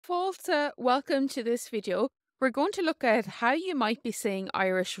Fáilte, welcome to this video. We're going to look at how you might be saying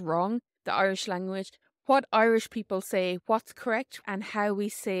Irish wrong, the Irish language, what Irish people say, what's correct, and how we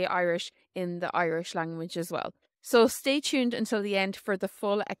say Irish in the Irish language as well. So stay tuned until the end for the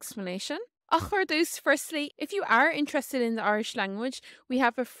full explanation. Achardus, firstly, if you are interested in the Irish language, we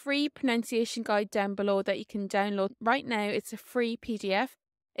have a free pronunciation guide down below that you can download right now. It's a free PDF.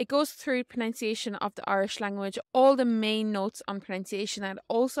 It goes through pronunciation of the Irish language, all the main notes on pronunciation, and it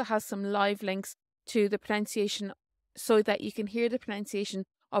also has some live links to the pronunciation so that you can hear the pronunciation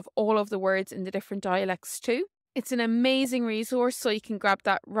of all of the words in the different dialects too. It's an amazing resource, so you can grab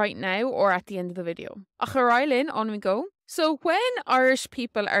that right now or at the end of the video. Acharailin, on we go. So when Irish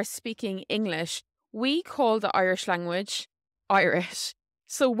people are speaking English, we call the Irish language Irish.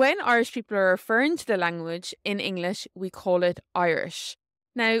 So when Irish people are referring to the language in English, we call it Irish.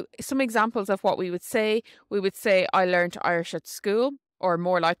 Now, some examples of what we would say, I learned Irish at school, or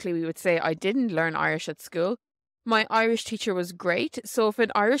more likely we would say I didn't learn Irish at school. My Irish teacher was great. So if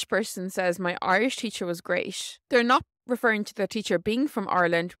an Irish person says my Irish teacher was great, they're not referring to the teacher being from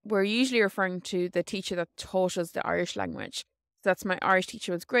Ireland. We're usually referring to the teacher that taught us the Irish language. So that's my Irish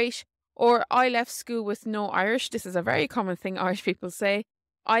teacher was great. Or I left school with no Irish. This is a very common thing Irish people say.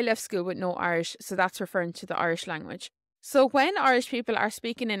 I left school with no Irish. So that's referring to the Irish language. So when Irish people are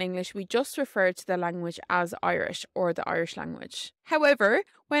speaking in English, we just refer to the language as Irish or the Irish language. However,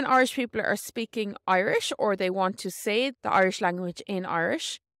 when Irish people are speaking Irish or they want to say the Irish language in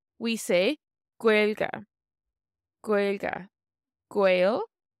Irish, we say Gaeilge, Gaeilge, Gael,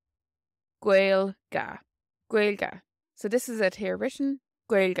 Gaeilge, Gaeilge. So this is it here written,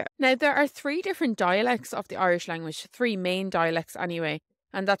 Gaeilge. Now there are three different dialects of the Irish language, three main dialects anyway.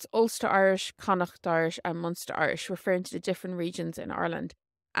 And that's Ulster Irish, Connacht Irish and Munster Irish, referring to the different regions in Ireland.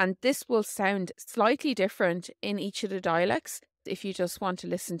 And this will sound slightly different in each of the dialects if you just want to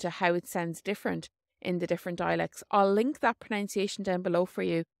listen to how it sounds different in the different dialects. I'll link that pronunciation down below for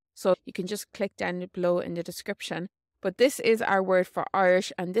you, so you can just click down below in the description. But this is our word for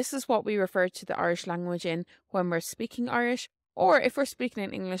Irish, and this is what we refer to the Irish language in when we're speaking Irish, or if we're speaking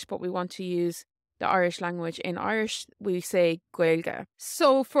in English but we want to use the Irish language in Irish, we say Gaeilge.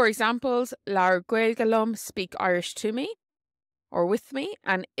 So for examples, Lar Gaeilge lum, speak Irish to me or with me,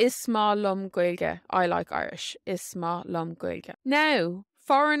 and Isma lum Gaeilge, I like Irish. Isma lum Gaeilge. Now,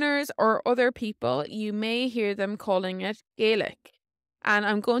 foreigners or other people, you may hear them calling it Gaelic. And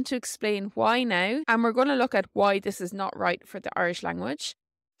I'm going to explain why now, and we're going to look at why this is not right for the Irish language.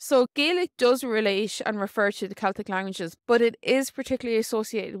 So Gaelic does relate and refer to the Celtic languages, but it is particularly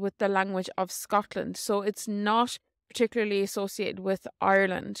associated with the language of Scotland. So it's not particularly associated with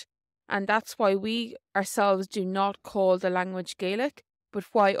Ireland. And that's why we ourselves do not call the language Gaelic, but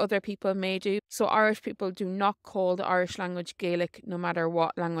why other people may do. So Irish people do not call the Irish language Gaelic, no matter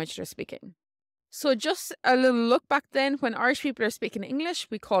what language they're speaking. So just a little look back then, when Irish people are speaking English,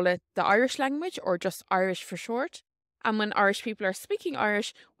 we call it the Irish language, or just Irish for short. And when Irish people are speaking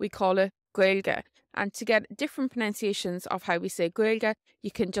Irish, we call it Gaeilge. And to get different pronunciations of how we say Gaeilge,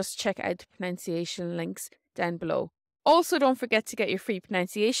 you can just check out the pronunciation links down below. Also, don't forget to get your free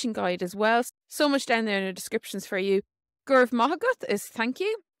pronunciation guide as well. So much down there in the descriptions for you. Gurv Mahagut is thank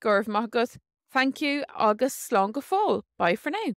you. Gurv Mahagut, thank you. August Slán go fóill. Bye for now.